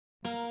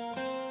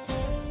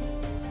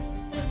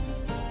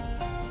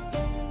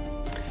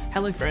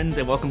Hello friends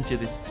and welcome to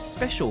this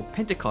special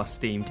Pentecost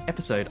themed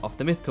episode of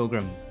The Myth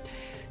Pilgrim.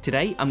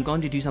 Today I'm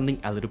going to do something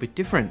a little bit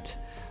different.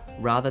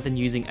 Rather than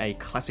using a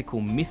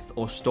classical myth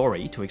or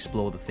story to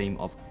explore the theme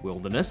of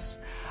wilderness,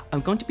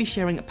 I'm going to be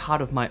sharing a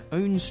part of my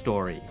own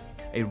story.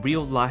 A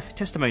real-life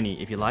testimony,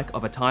 if you like,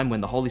 of a time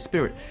when the Holy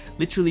Spirit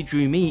literally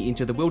drew me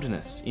into the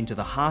wilderness, into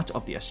the heart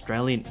of the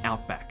Australian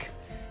outback,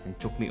 and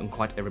took me on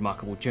quite a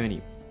remarkable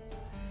journey.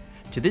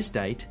 To this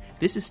date,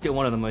 this is still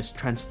one of the most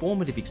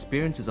transformative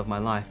experiences of my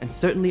life and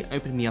certainly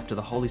opened me up to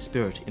the Holy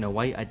Spirit in a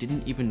way I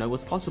didn't even know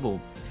was possible.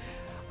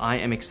 I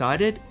am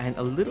excited and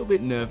a little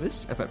bit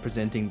nervous about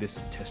presenting this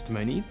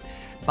testimony,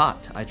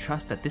 but I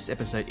trust that this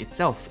episode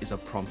itself is a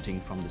prompting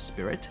from the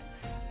Spirit,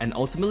 and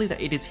ultimately that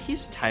it is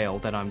His tale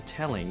that I'm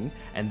telling,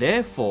 and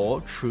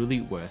therefore truly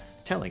worth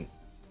telling.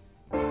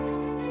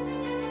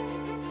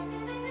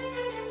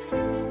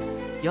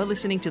 You're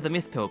listening to The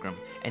Myth Pilgrim,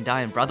 and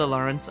I am Brother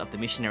Lawrence of the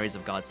Missionaries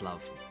of God's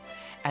Love.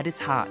 At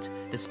its heart,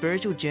 the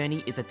spiritual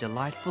journey is a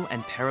delightful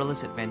and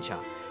perilous adventure,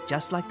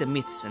 just like the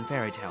myths and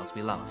fairy tales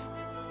we love.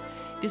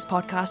 This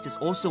podcast is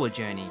also a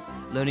journey,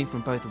 learning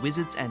from both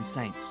wizards and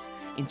saints,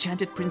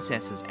 enchanted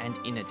princesses and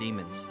inner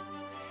demons.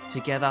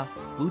 Together,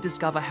 we'll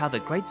discover how the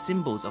great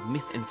symbols of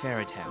myth and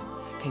fairy tale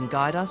can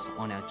guide us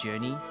on our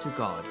journey to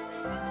God.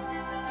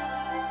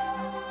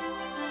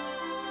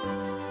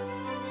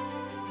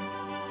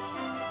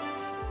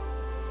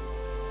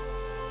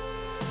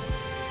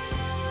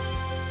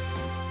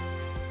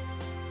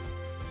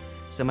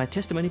 So my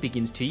testimony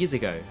begins 2 years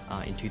ago,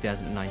 in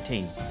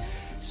 2019.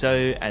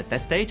 So at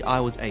that stage, I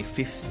was a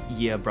 5th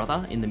year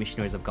brother in the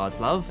Missionaries of God's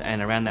Love,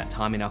 and around that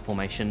time in our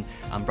formation,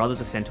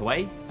 brothers are sent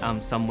away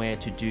somewhere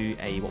to do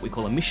what we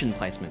call a mission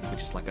placement,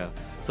 which is like a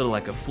sort of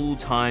like a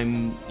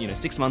full-time,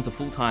 6 months of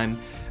full-time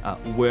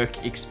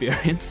work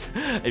experience,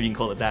 if you can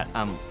call it that,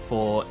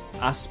 for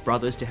us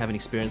brothers to have an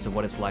experience of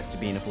what it's like to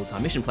be in a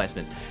full-time mission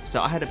placement.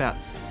 So I had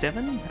about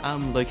 7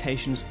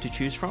 locations to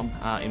choose from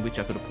in which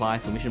I could apply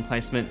for mission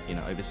placement,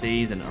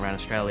 overseas and around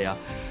Australia.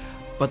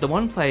 But the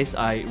one place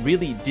I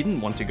really didn't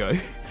want to go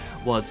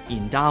was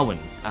in Darwin,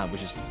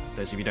 which is,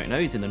 those of you who don't know,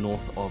 it's in the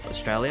north of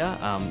Australia,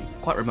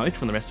 quite remote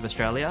from the rest of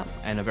Australia,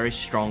 and a very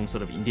strong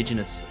sort of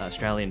Indigenous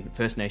Australian,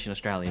 First Nation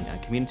Australian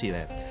community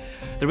there.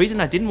 The reason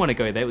I didn't want to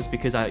go there was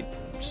because I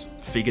just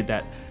figured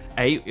that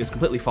it was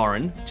completely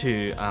foreign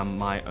to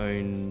my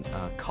own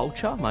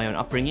culture, my own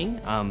upbringing.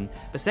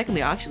 But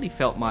secondly, I actually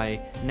felt my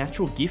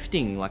natural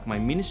gifting, like my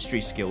ministry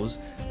skills,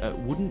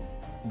 wouldn't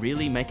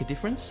really make a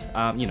difference.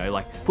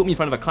 Like put me in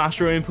front of a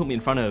classroom, put me in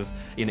front of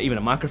even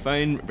a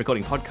microphone,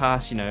 recording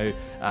podcasts,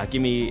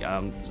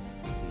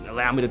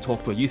 allow me to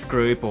talk to a youth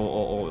group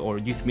or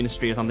a youth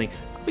ministry or something.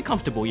 I'd be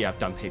comfortable. Yeah, I've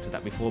done heaps of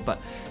that before,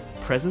 but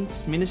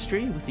presence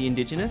ministry with the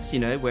Indigenous,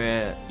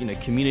 where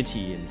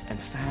community and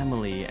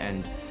family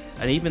and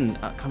even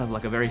kind of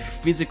like a very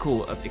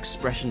physical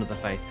expression of the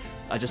faith,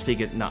 I just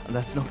figured, no,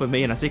 that's not for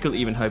me, and I secretly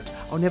even hoped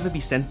I'll never be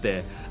sent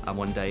there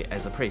one day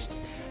as a priest.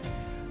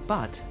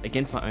 But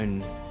against my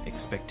own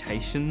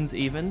expectations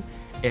even,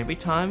 every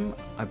time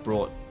I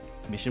brought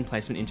mission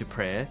placement into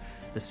prayer,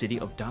 the city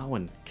of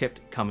Darwin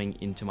kept coming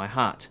into my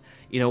heart.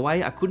 In a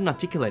way I couldn't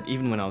articulate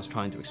even when I was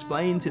trying to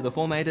explain to the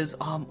formators,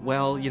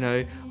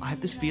 I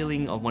have this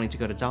feeling of wanting to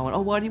go to Darwin.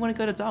 Oh, why do you want to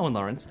go to Darwin,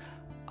 Lawrence?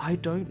 I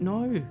don't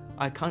know.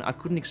 I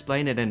couldn't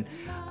explain it, and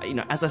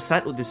as I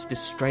sat with this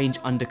strange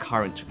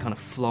undercurrent kind of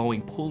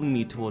flowing, pulling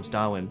me towards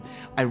Darwin,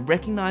 I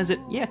recognized it.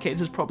 Yeah, okay,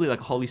 this is probably like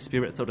a Holy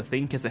Spirit sort of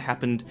thing, because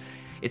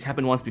it's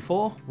happened once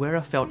before, where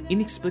I felt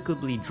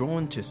inexplicably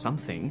drawn to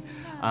something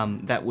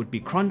that would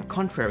be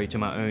contrary to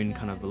my own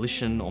kind of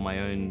volition or my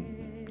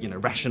own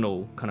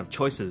rational kind of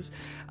choices.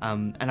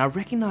 And I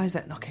recognized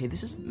that, okay,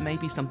 this is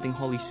maybe something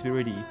Holy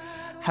Spirit-y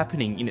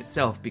happening in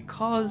itself,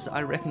 because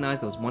I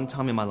recognized there was one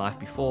time in my life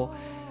before,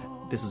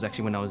 this was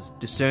actually when I was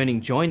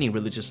discerning joining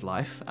religious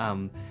life,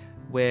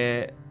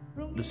 where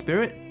the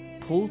Spirit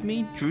pulled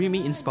me, drew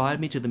me, inspired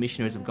me to the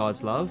Missionaries of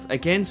God's Love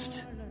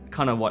against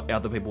kind of what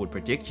other people would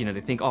predict. They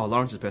think, oh,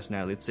 Lawrence's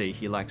personality, let's see,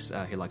 he likes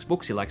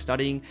books, he likes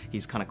studying,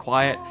 he's kind of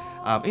quiet.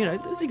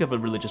 Think of a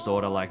religious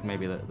order like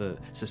maybe the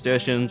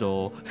Cistercians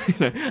or,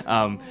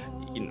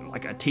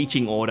 like a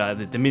teaching order,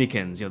 the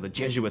Dominicans, the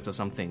Jesuits or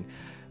something.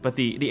 But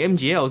the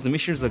MGLs, the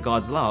Missionaries of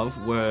God's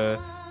Love, were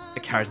a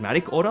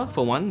charismatic order,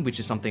 for one, which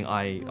is something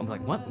I'm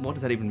like, what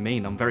does that even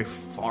mean? I'm very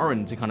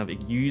foreign to kind of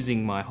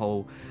using my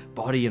whole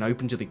body and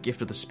open to the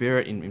gift of the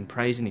Spirit in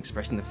praising and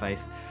expressing the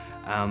faith.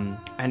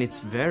 And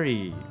it's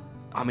very,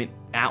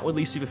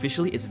 outwardly,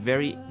 superficially, it's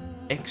very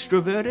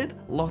extroverted.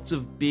 Lots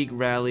of big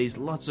rallies,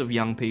 lots of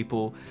young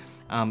people,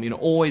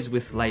 always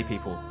with lay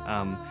people.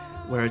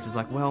 Whereas it's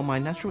like, well, my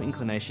natural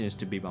inclination is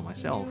to be by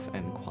myself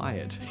and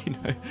quiet,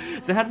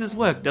 So how does this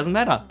work? Doesn't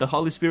matter. The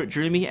Holy Spirit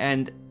drew me,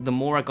 and the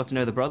more I got to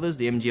know the brothers,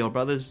 the MGL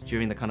brothers,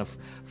 during the kind of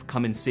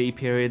come and see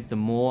periods, the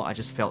more I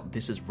just felt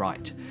this is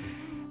right.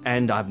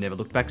 And I've never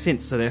looked back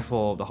since, so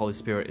therefore the Holy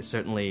Spirit is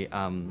certainly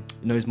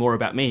knows more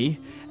about me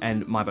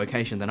and my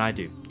vocation than I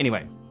do.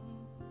 Anyway,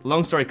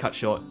 long story cut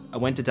short, I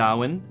went to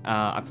Darwin,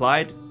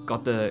 applied,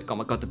 got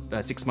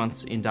the 6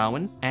 months in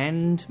Darwin,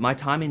 and my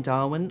time in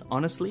Darwin,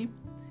 honestly,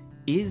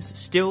 is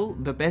still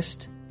the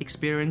best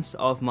experience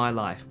of my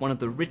life. One of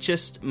the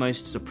richest,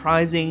 most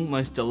surprising,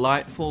 most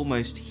delightful,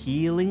 most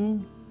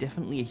healing,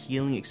 definitely a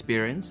healing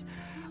experience.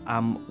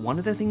 One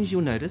of the things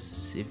you'll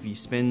notice if you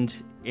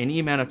spend any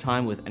amount of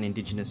time with an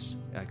Indigenous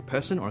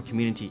person or a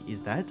community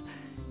is that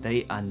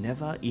they are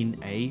never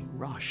in a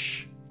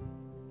rush.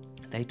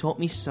 They taught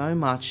me so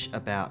much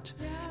about,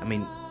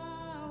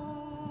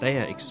 they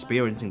are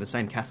experiencing the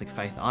same Catholic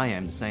faith I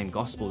am, the same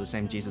gospel, the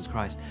same Jesus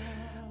Christ.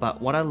 But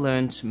what I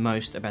learned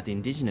most about the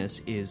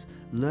Indigenous is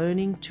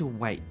learning to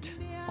wait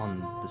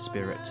on the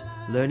Spirit,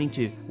 learning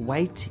to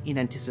wait in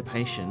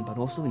anticipation, but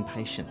also in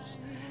patience.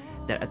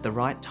 That at the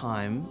right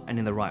time and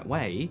in the right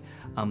way,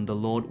 the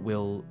Lord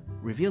will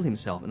reveal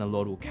himself and the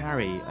Lord will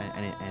carry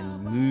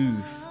and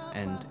move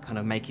and kind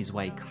of make his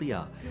way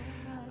clear.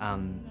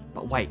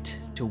 But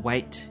to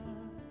wait.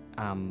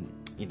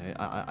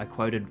 I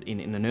quoted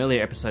in an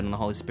earlier episode on the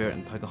Holy Spirit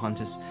and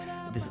Pocahontas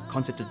this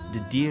concept of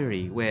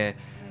Didiri, where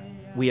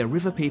we are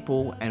river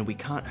people and we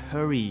can't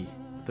hurry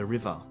the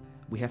river.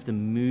 We have to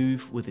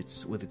move with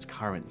its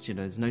currents.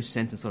 There's no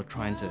sense in sort of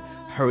trying to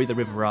hurry the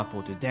river up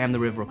or to dam the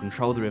river or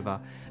control the river.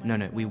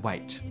 No, we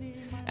wait.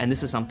 And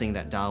this is something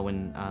that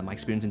Darwin, my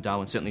experience in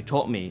Darwin certainly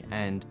taught me.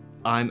 And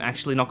I'm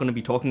actually not going to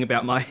be talking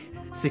about my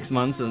 6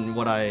 months and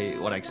what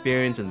I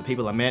experienced and the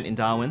people I met in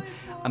Darwin.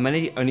 I'm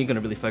only going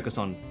to really focus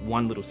on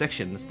one little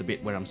section. That's the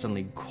bit where I'm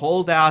suddenly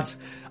called out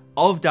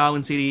of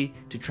Darwin City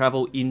to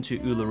travel into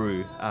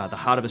Uluru, the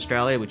heart of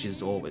Australia, which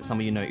is, or some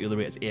of you know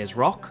Uluru as Ayers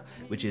Rock,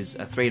 which is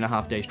a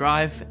 3.5 days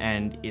drive,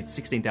 and it's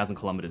 16,000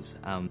 kilometres.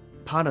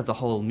 Part of the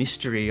whole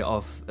mystery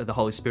of the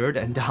Holy Spirit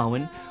and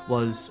Darwin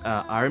was,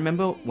 I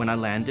remember when I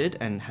landed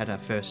and had a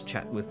first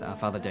chat with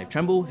Father Dave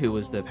Tremble, who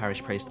was the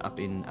parish priest up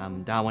in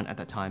Darwin at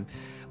that time,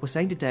 was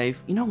saying to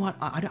Dave, you know what,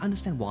 I don't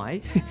understand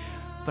why,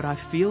 but I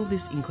feel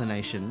this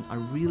inclination. I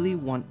really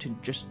want to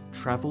just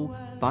travel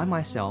by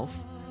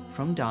myself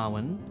from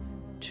Darwin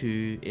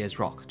to Ayers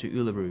Rock, to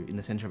Uluru in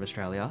the centre of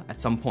Australia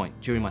at some point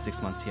during my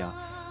 6 months here.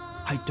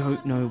 I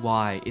don't know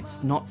why.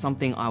 It's not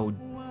something I would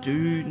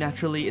do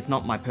naturally. It's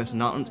not my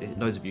personality.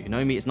 Those of you who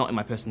know me, it's not in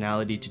my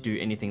personality to do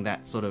anything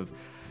that sort of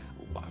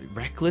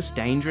reckless,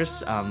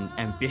 dangerous,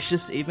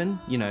 ambitious even,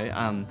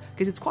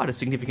 because it's quite a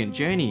significant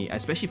journey,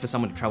 especially for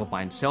someone to travel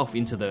by himself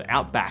into the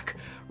outback,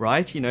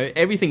 right?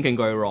 Everything can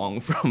go wrong,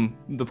 from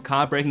the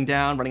car breaking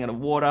down, running out of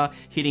water,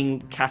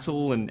 hitting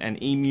cattle and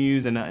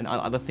emus and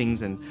other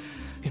things, and,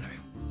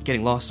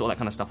 getting lost, all that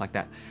kind of stuff like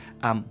that.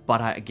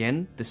 But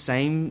again, the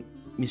same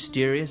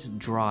mysterious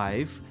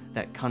drive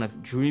that kind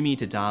of drew me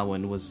to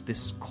Darwin was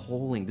this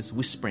calling, this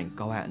whispering,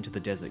 go out into the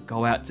desert,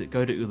 go to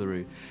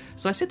Uluru.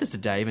 So I said this to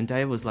Dave, and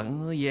Dave was like,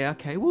 oh yeah,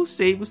 okay, we'll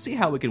see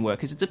how we can work,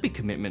 because it's a big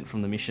commitment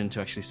from the mission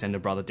to actually send a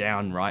brother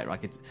down, right?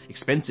 Like, it's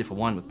expensive for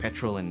one, with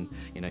petrol and,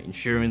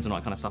 insurance and all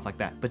that kind of stuff like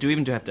that. But to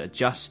even have to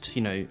adjust,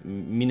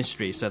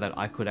 ministry so that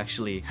I could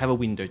actually have a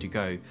window to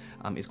go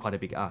is quite a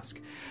big ask.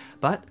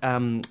 But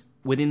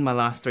within my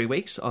last 3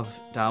 weeks of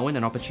Darwin,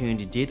 an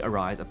opportunity did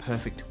arise, a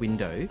perfect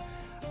window.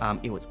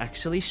 It was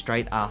actually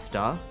straight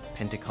after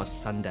Pentecost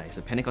Sunday.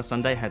 So Pentecost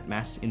Sunday had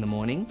Mass in the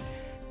morning,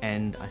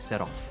 and I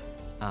set off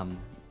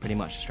pretty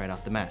much straight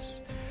after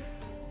Mass.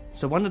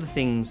 So one of the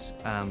things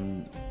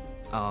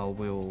I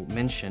will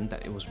mention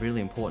that it was really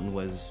important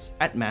was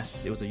at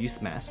Mass, it was a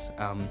youth Mass.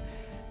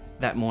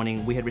 That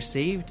morning we had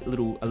received a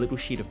little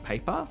sheet of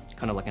paper,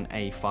 kind of like an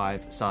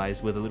A5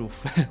 size, with a little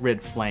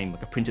red flame,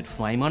 like a printed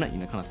flame on it,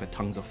 kind of like the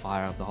tongues of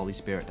fire of the Holy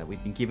Spirit that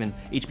we'd been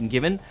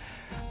given.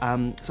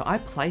 So I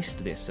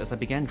placed this, as I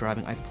began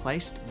driving, I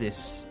placed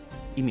this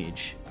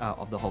image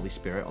of the Holy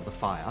Spirit, of the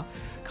fire,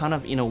 kind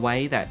of in a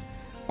way that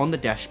on the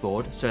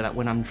dashboard, so that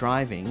when I'm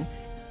driving,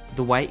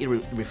 the way it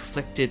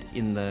reflected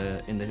in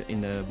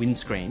the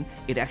windscreen,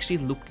 it actually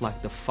looked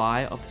like the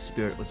fire of the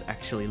Spirit was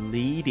actually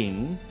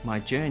leading my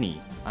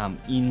journey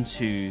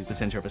into the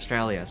centre of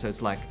Australia. So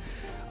it's like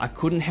I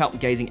couldn't help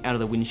gazing out of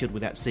the windshield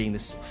without seeing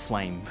this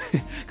flame,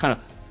 kind of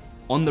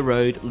on the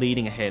road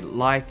leading ahead,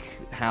 like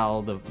how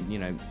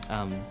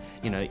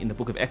in the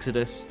book of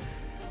Exodus,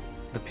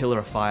 the pillar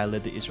of fire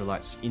led the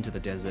Israelites into the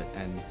desert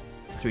and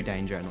through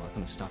danger and all that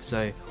kind of stuff.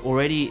 So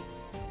already,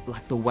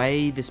 like, the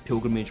way this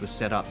pilgrimage was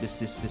set up,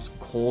 this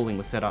calling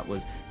was set up,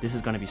 was this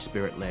is going to be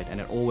Spirit-led,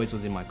 and it always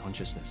was in my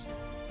consciousness.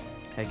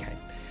 Okay.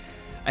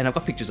 And I've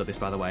got pictures of this,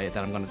 by the way,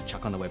 that I'm going to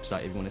chuck on the website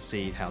if you want to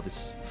see how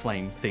this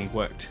flame thing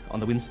worked on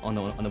the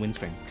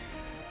windscreen.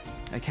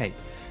 Okay.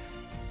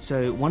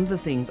 So one of the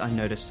things I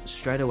noticed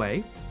straight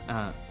away,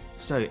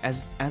 so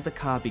as the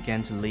car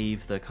began to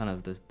leave the kind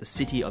of the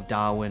city of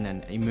Darwin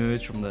and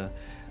emerge from the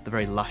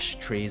very lush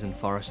trees and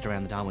forest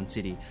around the Darwin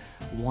city,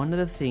 one of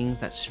the things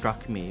that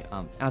struck me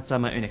outside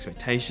my own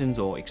expectations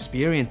or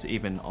experience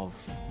even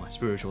of my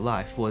spiritual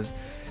life was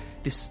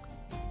this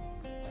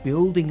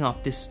building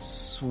up, this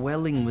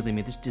swelling within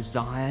me, this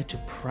desire to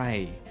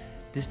pray,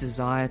 this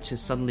desire to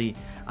suddenly,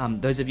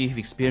 those of you who've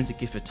experienced a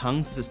gift of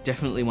tongues, this is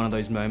definitely one of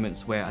those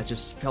moments where I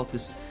just felt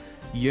this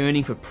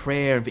yearning for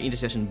prayer and for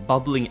intercession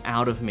bubbling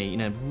out of me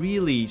in a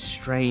really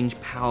strange,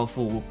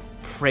 powerful,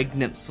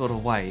 pregnant sort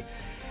of way.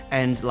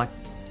 And like,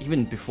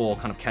 even before,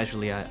 kind of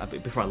casually,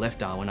 before I left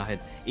Darwin, I had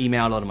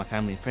emailed a lot of my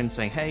family and friends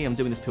saying, hey, I'm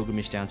doing this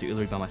pilgrimage down to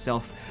Uluru by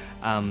myself.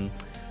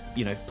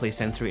 Please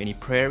send through any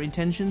prayer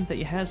intentions that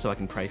you have so I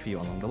can pray for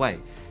you along the way.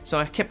 So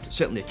I kept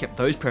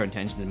those prayer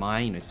intentions in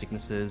mind,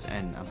 sicknesses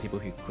and people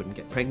who couldn't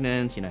get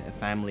pregnant, a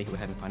family who were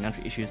having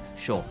financial issues,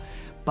 sure.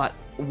 But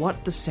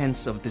what the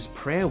sense of this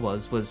prayer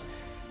was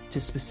to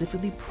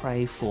specifically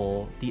pray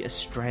for the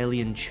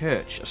Australian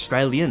church,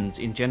 Australians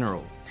in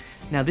general.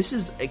 Now this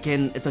is,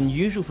 again, it's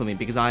unusual for me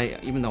because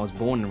even though I was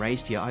born and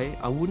raised here,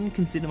 I wouldn't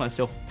consider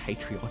myself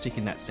patriotic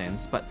in that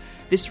sense, but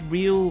this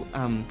real,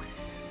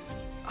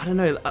 I don't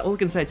know, all I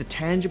can say, it's a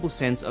tangible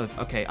sense of,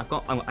 okay,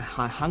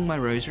 I hung my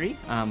rosary,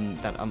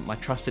 my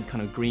trusted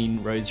kind of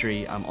green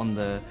rosary on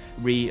the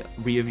rear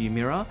view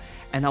mirror,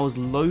 and I was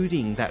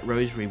loading that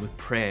rosary with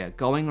prayer,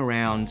 going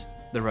around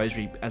the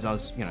rosary as I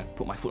was,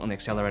 put my foot on the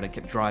accelerator and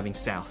kept driving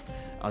south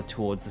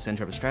towards the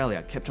centre of Australia.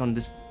 I kept on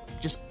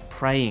just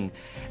praying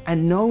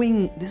and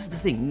knowing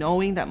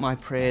that my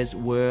prayers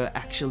were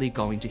actually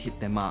going to hit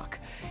their mark.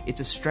 It's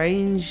a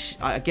strange,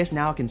 I guess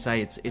now I can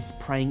say it's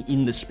praying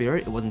in the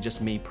Spirit. It wasn't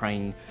just me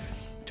praying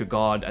to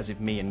God as if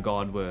me and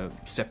God were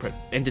separate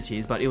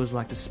entities, but it was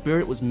like the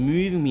Spirit was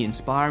moving me,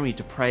 inspiring me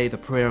to pray the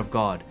prayer of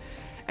God.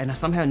 And I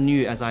somehow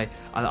knew, as I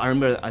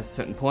remember at a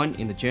certain point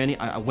in the journey,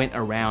 I went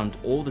around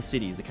all the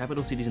cities, the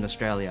capital cities in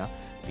Australia,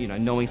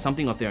 knowing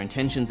something of their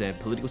intentions, their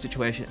political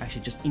situation,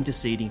 actually just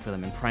interceding for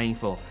them and praying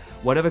for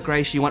whatever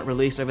grace you want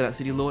released over that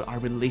city, Lord, I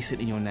release it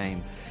in your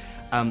name.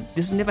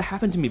 This has never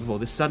happened to me before.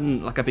 This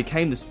sudden, I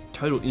became this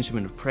total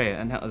instrument of prayer,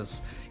 and that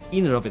was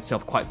in and of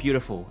itself quite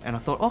beautiful. And I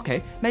thought,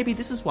 okay, maybe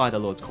this is why the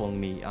Lord's calling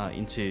me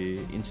on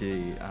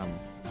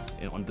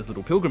this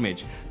little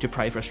pilgrimage to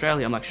pray for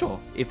Australia. I'm like, sure,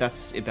 if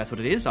that's what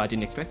it is, I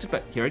didn't expect it,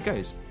 but here it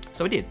goes.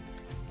 So I did.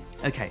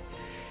 Okay,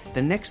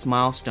 the next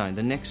milestone,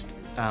 the next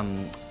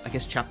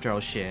chapter I'll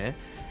share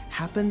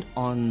happened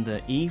on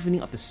the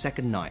evening of the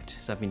second night.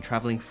 So I've been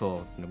traveling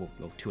for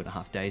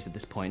 2.5 days at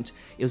this point.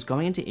 It was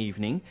going into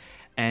evening,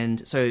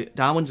 and so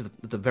Darwin's at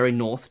the very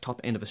north,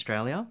 top end of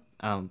Australia,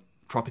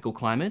 tropical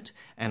climate,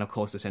 and of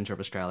course the centre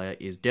of Australia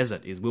is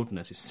desert, is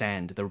wilderness, is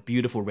sand, the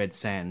beautiful red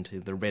sand,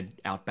 the red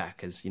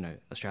outback, as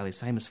Australia's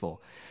famous for.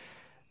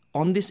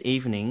 On this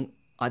evening,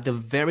 there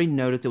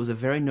was a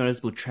very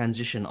noticeable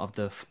transition of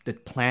the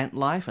plant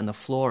life and the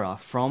flora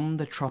from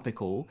the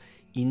tropical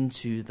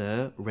into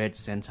the red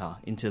centre,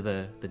 into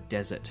the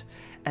desert.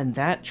 And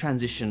that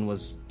transition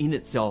was in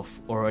itself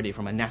already,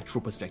 from a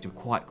natural perspective,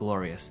 quite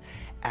glorious.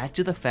 Add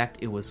to the fact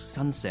it was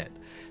sunset.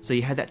 So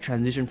you had that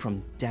transition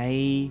from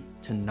day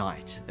to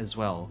night as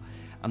well.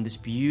 This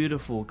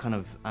beautiful kind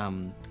of,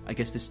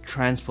 this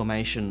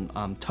transformation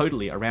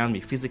totally around me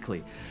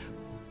physically.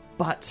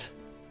 But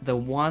the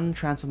one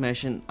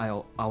transformation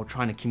I'll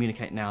try to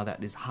communicate now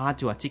that is hard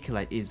to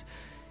articulate is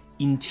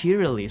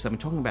interiorly. So I've been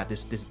talking about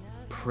this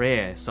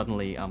prayer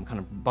suddenly kind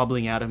of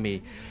bubbling out of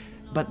me.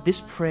 But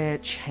this prayer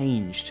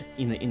changed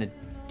in a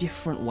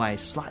different way,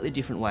 slightly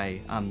different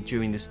way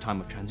during this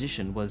time of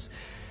transition. Was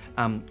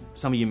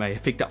some of you may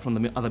have picked up from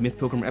the other Myth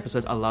Pilgrim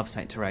episodes, I love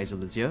Saint Therese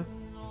of Lisieux.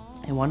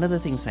 And one of the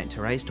things Saint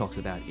Therese talks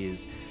about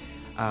is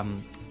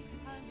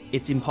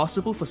it's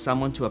impossible for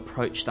someone to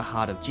approach the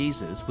heart of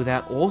Jesus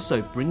without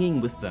also bringing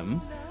with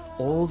them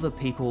all the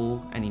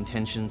people and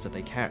intentions that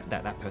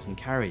that person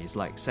carries.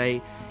 Like,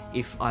 say,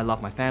 if I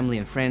love my family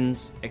and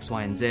friends, X,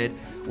 Y, and Z,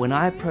 when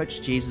I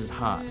approach Jesus'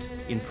 heart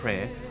in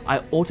prayer, I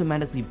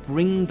automatically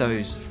bring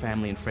those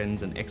family and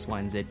friends and X, Y,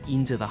 and Z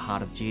into the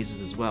heart of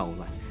Jesus as well.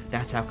 Like,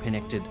 that's how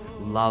connected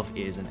love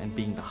is, and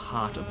being the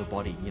heart of the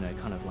body,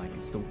 kind of like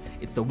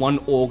it's the one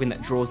organ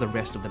that draws the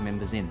rest of the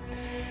members in.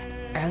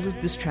 As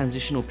this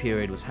transitional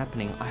period was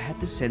happening, I had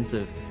this sense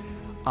of,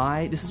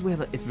 this is where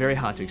it's very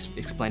hard to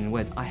explain in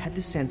words. I had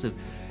this sense of,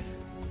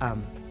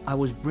 I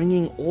was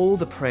bringing all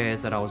the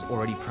prayers that I was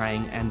already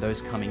praying and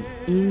those coming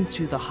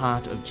into the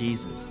heart of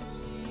Jesus.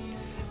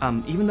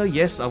 Even though,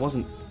 yes, I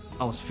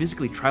was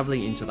physically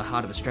traveling into the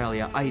heart of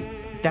Australia,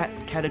 that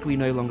category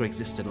no longer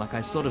existed. Like,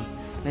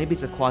 maybe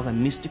it's a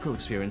quasi-mystical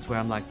experience where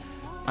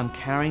I'm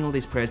carrying all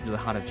these prayers into the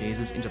heart of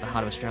Jesus, into the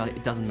heart of Australia.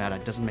 It doesn't matter.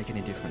 It doesn't make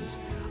any difference.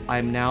 I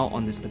am now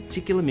on this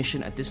particular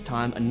mission at this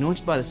time,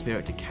 anointed by the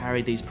Spirit to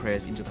carry these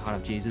prayers into the heart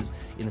of Jesus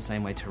in the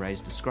same way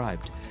Therese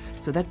described.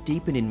 So that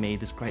deepened in me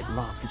this great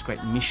love, this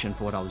great mission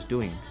for what I was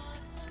doing.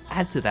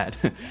 Add to that,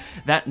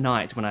 that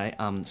night when I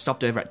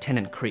stopped over at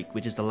Tennant Creek,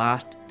 which is the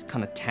last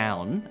kind of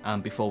town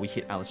before we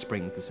hit Alice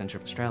Springs, the centre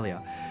of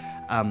Australia,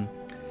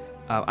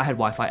 I had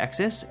Wi-Fi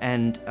access,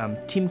 and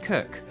Tim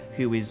Kirk,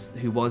 who was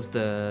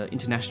the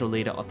international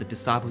leader of the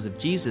Disciples of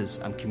Jesus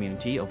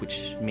community, of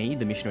which me,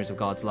 the Missionaries of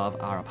God's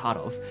Love, are a part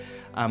of,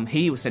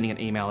 he was sending an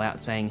email out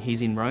saying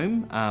he's in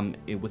Rome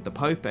with the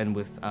Pope and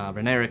with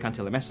Raniero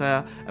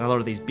Cantalamessa and a lot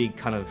of these big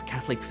kind of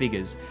Catholic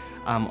figures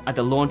at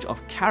the launch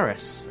of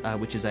Charis,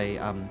 which is a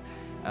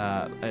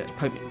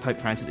Pope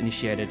Francis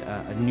initiated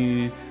a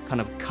new kind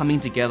of coming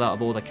together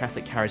of all the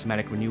Catholic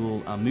charismatic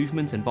renewal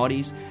movements and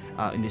bodies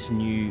in this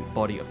new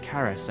body of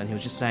Charis. And he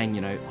was just saying,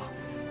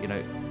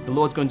 the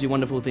Lord's going to do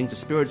wonderful things. The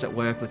Spirit's at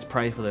work. Let's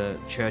pray for the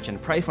church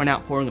and pray for an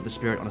outpouring of the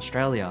Spirit on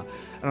Australia.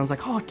 And I was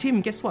like, oh,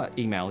 Tim, guess what?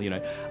 Email,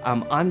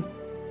 I'm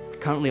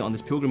currently on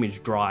this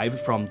pilgrimage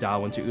drive from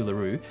Darwin to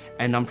Uluru,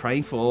 and I'm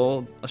praying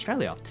for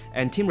Australia.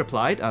 And Tim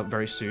replied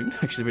very soon,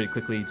 actually really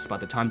quickly,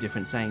 despite the time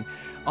difference, saying,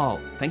 oh,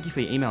 thank you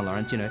for your email,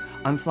 Lawrence.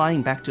 I'm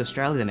flying back to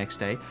Australia the next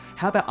day.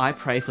 How about I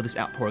pray for this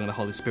outpouring of the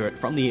Holy Spirit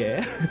from the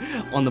air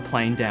on the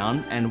plane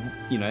down, and,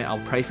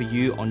 I'll pray for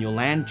you on your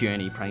land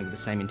journey, praying with the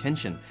same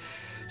intention.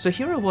 So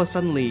here I was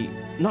suddenly,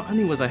 not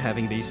only was I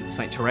having these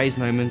St. Therese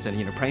moments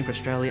and, praying for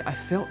Australia, I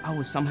felt I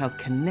was somehow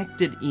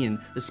connected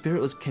in, the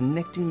Spirit was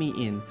connecting me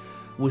in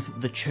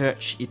with the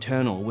Church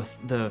Eternal, with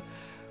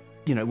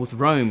with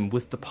Rome,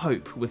 with the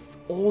Pope, with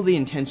all the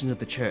intentions of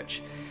the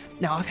Church.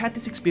 Now, I've had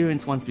this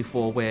experience once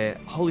before where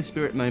Holy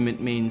Spirit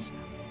moment means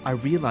I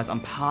realize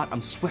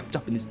I'm swept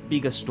up in this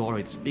bigger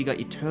story, this bigger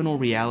eternal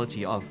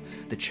reality of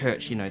the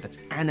Church, that's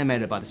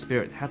animated by the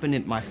Spirit. It happened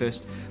in my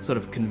first sort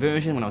of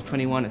conversion when I was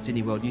 21 at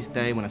Sydney World Youth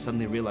Day, when I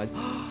suddenly realized,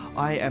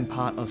 I am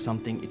part of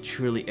something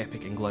truly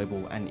epic and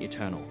global and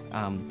eternal.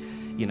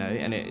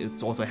 And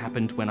it's also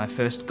happened when I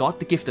first got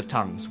the gift of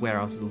tongues, where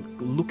I was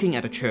looking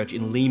at a church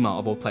in Lima,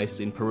 of all places,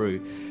 in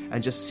Peru,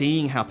 and just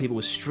seeing how people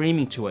were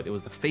streaming to it. It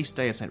was the feast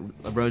day of St.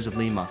 Rose of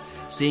Lima.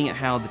 Seeing it,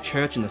 how the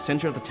church in the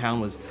center of the town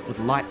was with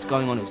lights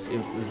going on. It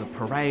was a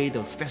parade, there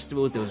was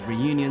festivals, there was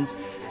reunions,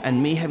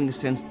 and me having the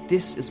sense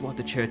this is what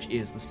the church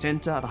is, the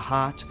center, the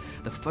heart,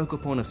 the focal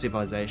point of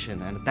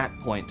civilization. And at that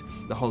point,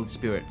 the Holy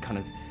Spirit kind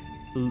of,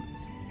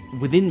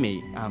 within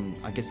me,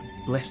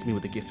 blessed me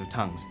with the gift of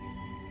tongues.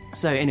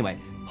 So anyway,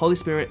 Holy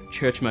Spirit,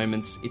 church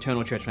moments,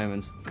 eternal church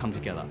moments come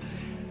together.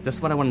 That's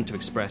what I wanted to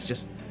express.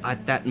 Just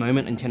at that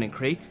moment in Tennant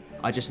Creek,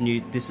 I just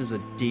knew this is a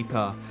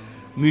deeper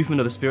movement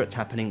of the Spirit's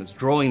happening that's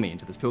drawing me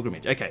into this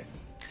pilgrimage. Okay,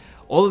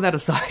 all of that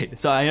aside,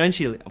 so I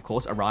eventually, of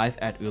course, arrive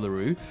at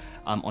Uluru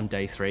on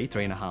day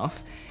 3.5,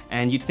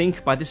 and you'd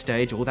think by this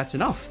stage, well, that's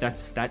enough.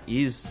 That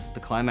is the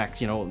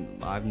climax. I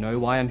know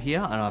why I'm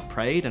here, and I've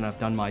prayed, and I've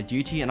done my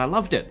duty, and I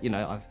loved it.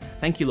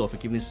 Thank you, Lord, for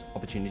giving this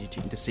opportunity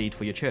to intercede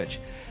for your church.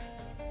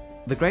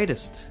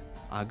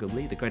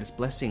 Arguably, the greatest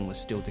blessing was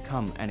still to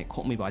come, and it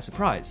caught me by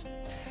surprise.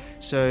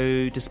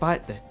 So,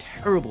 despite the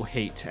terrible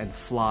heat and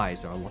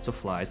flies, there are lots of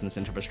flies in the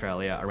centre of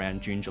Australia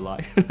around June,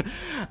 July,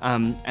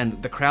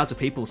 and the crowds of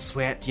people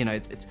sweat,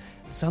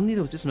 suddenly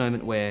there was this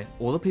moment where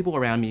all the people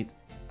around me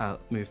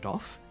moved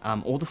off,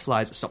 all the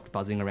flies stopped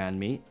buzzing around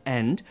me,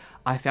 and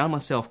I found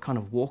myself kind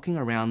of walking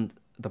around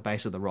the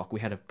base of the rock.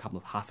 We had a couple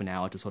of half an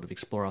hour to sort of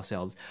explore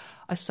ourselves.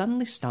 I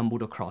suddenly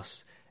stumbled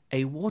across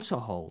a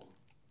waterhole.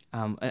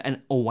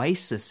 An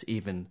oasis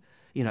even,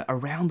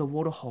 around the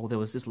waterhole there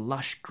was this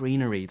lush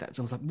greenery that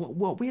I was like,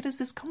 where does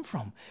this come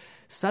from?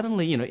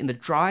 Suddenly, in the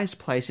driest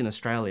place in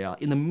Australia,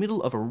 in the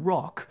middle of a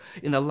rock,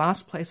 in the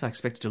last place I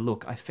expected to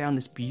look, I found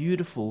this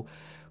beautiful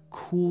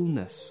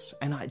coolness,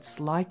 and it's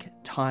like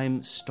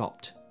time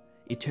stopped.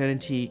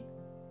 Eternity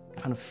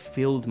kind of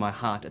filled my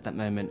heart at that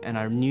moment, and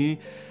I knew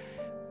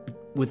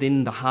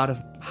within the heart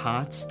of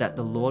hearts that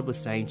the Lord was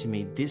saying to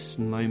me, this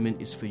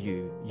moment is for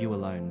you, you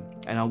alone.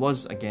 And I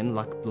was, again,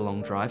 like the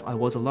long drive, I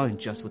was alone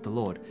just with the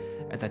Lord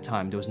at that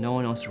time. There was no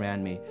one else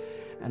around me.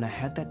 And I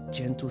had that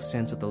gentle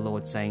sense of the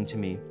Lord saying to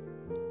me,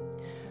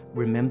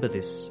 remember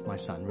this, my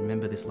son,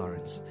 remember this,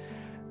 Lawrence,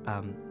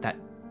 that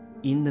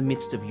in the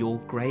midst of your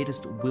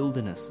greatest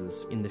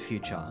wildernesses in the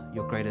future,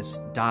 your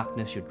greatest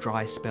darkness, your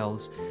dry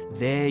spells,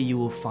 there you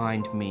will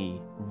find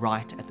me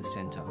right at the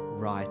center,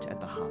 right at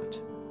the heart.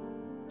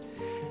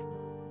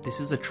 This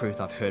is a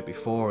truth I've heard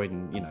before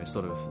in,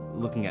 sort of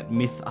looking at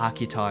myth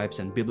archetypes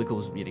and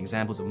biblical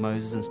examples of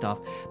Moses and stuff.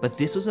 But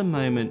this was a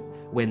moment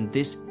when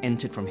this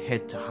entered from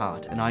head to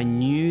heart. And I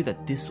knew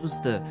that this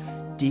was the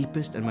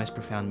deepest and most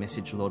profound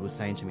message the Lord was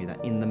saying to me,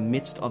 that in the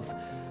midst of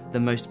the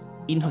most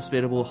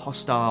inhospitable,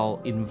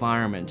 hostile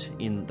environment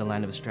in the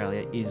land of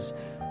Australia is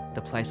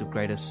the place of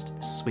greatest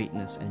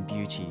sweetness and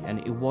beauty. And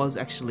it was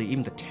actually,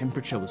 even the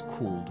temperature was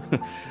cooled.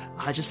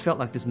 I just felt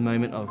like this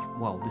moment of,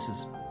 wow,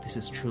 this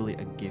is truly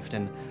a gift.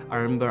 And I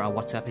remember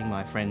WhatsApping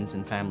my friends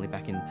and family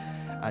back in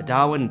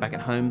Darwin, back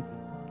at home.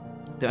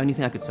 The only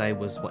thing I could say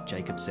was what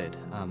Jacob said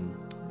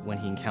when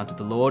he encountered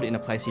the Lord in a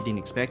place he didn't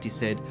expect. He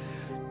said,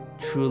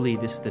 truly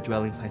this is the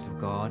dwelling place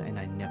of God, and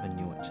I never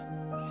knew it.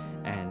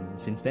 And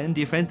since then,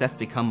 dear friends, that's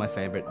become my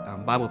favourite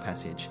Bible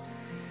passage.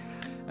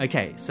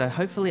 Okay, so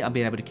hopefully I'll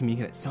be able to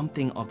communicate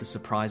something of the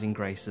surprising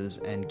graces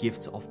and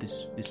gifts of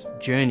this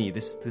journey,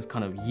 this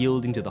kind of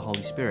yielding to the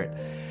Holy Spirit.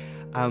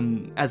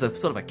 As a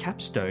sort of a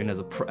capstone,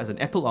 as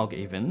an epilogue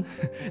even,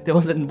 there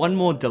was one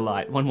more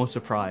delight, one more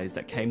surprise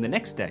that came the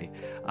next day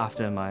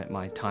after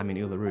my time in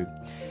Uluru.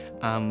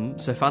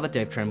 So Father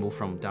Dave Tremble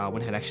from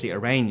Darwin had actually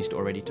arranged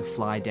already to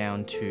fly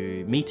down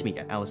to meet me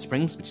at Alice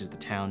Springs, which is the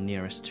town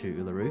nearest to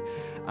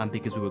Uluru,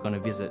 because we were going to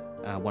visit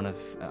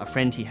a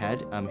friend he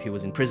had who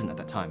was in prison at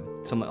that time.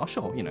 So I'm like, oh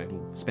sure,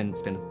 we'll spend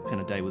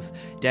a day with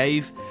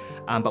Dave,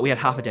 but we had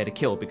half a day to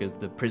kill because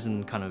the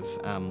prison kind of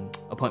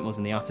appointment was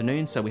in the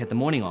afternoon, so we had the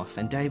morning off.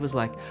 And Dave was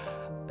like,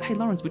 hey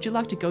Lawrence, would you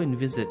like to go and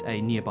visit a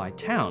nearby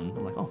town?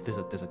 I'm like, oh,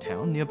 there's a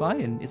town nearby?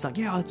 And it's like,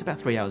 yeah, it's about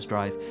 3 hours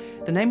drive.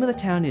 The name of the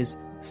town is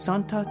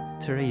Santa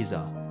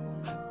Teresa.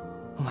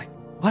 I'm like,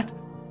 what?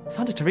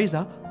 Santa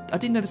Teresa? I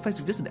didn't know this place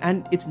existed.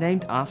 And it's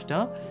named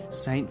after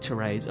Saint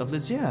Therese of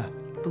Lisieux.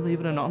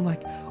 Believe it or not. I'm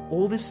like,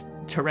 all this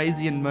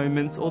Theresian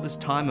moments, all this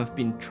time I've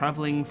been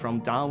travelling from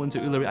Darwin to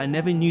Uluru, I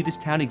never knew this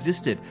town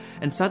existed.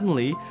 And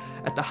suddenly,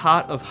 at the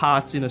heart of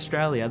hearts in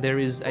Australia, there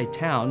is a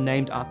town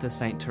named after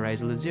Saint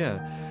Therese of Lisieux.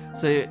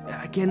 So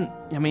again,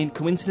 I mean,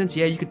 coincidence?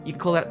 Yeah, you could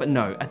call that, but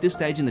no. At this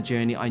stage in the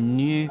journey, I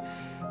knew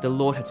the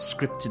Lord had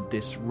scripted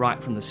this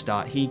right from the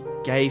start. He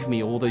gave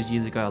me all those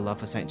years ago a love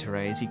for Saint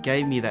Therese. He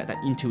gave me that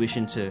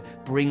intuition to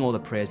bring all the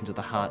prayers into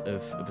the heart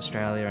of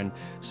Australia. And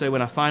so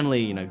when I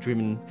finally,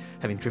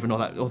 having driven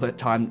all that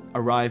time,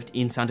 arrived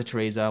in Santa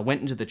Teresa,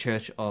 went into the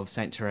Church of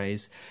Saint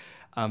Therese,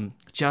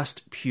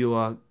 just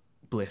pure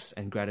bliss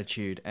and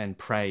gratitude and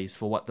praise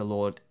for what the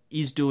Lord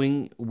is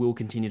doing, will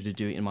continue to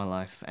do in my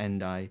life.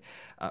 And I,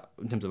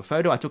 in terms of a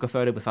photo, I took a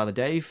photo with Father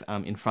Dave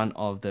in front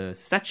of the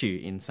statue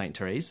in Saint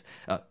Therese,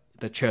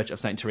 the Church of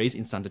Saint Therese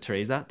in Santa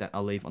Teresa, that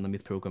I'll leave on the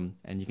Myth Pilgrim.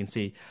 And you can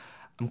see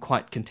I'm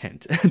quite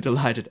content and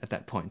delighted at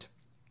that point.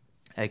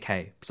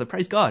 Okay, so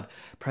praise God.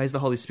 Praise the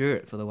Holy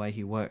Spirit for the way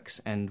he works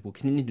and will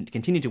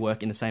continue to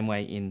work in the same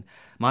way in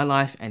my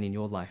life and in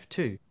your life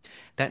too.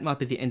 That might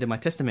be the end of my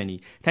testimony.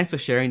 Thanks for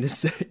sharing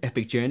this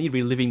epic journey,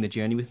 reliving the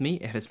journey with me.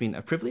 It has been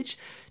a privilege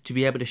to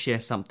be able to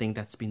share something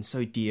that's been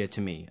so dear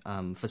to me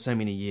for so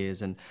many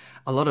years. And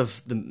a lot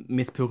of the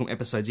Myth Pilgrim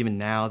episodes, even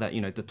now, that,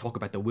 to talk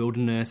about the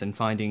wilderness and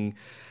finding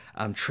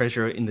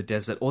treasure in the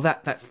desert, or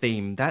that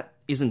theme, that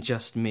isn't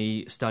just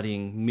me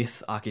studying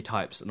myth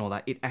archetypes and all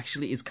that. It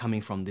actually is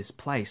coming from this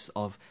place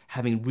of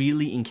having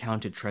really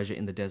encountered treasure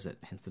in the desert,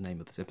 hence the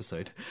name of this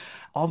episode.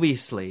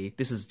 Obviously,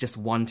 this is just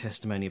one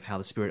testimony of how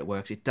the Spirit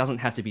works. It doesn't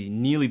have to be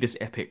nearly this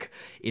epic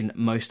in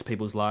most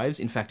people's lives.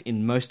 In fact,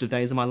 in most of the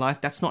days of my life,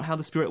 that's not how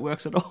the Spirit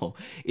works at all.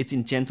 It's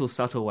in gentle,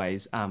 subtle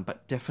ways,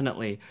 but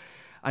definitely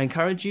I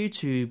encourage you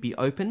to be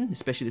open,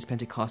 especially this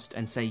Pentecost,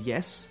 and say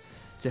yes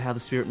to how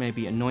the Spirit may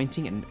be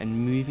anointing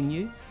and moving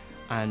you,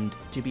 and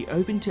to be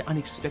open to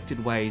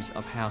unexpected ways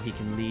of how he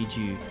can lead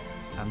you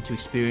to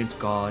experience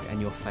God and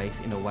your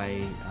faith in a way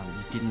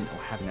you didn't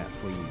or haven't had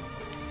for you.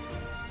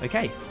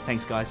 Okay,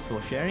 thanks guys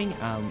for sharing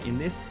in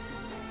this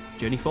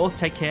journey forth.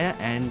 Take care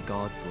and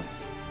God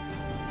bless.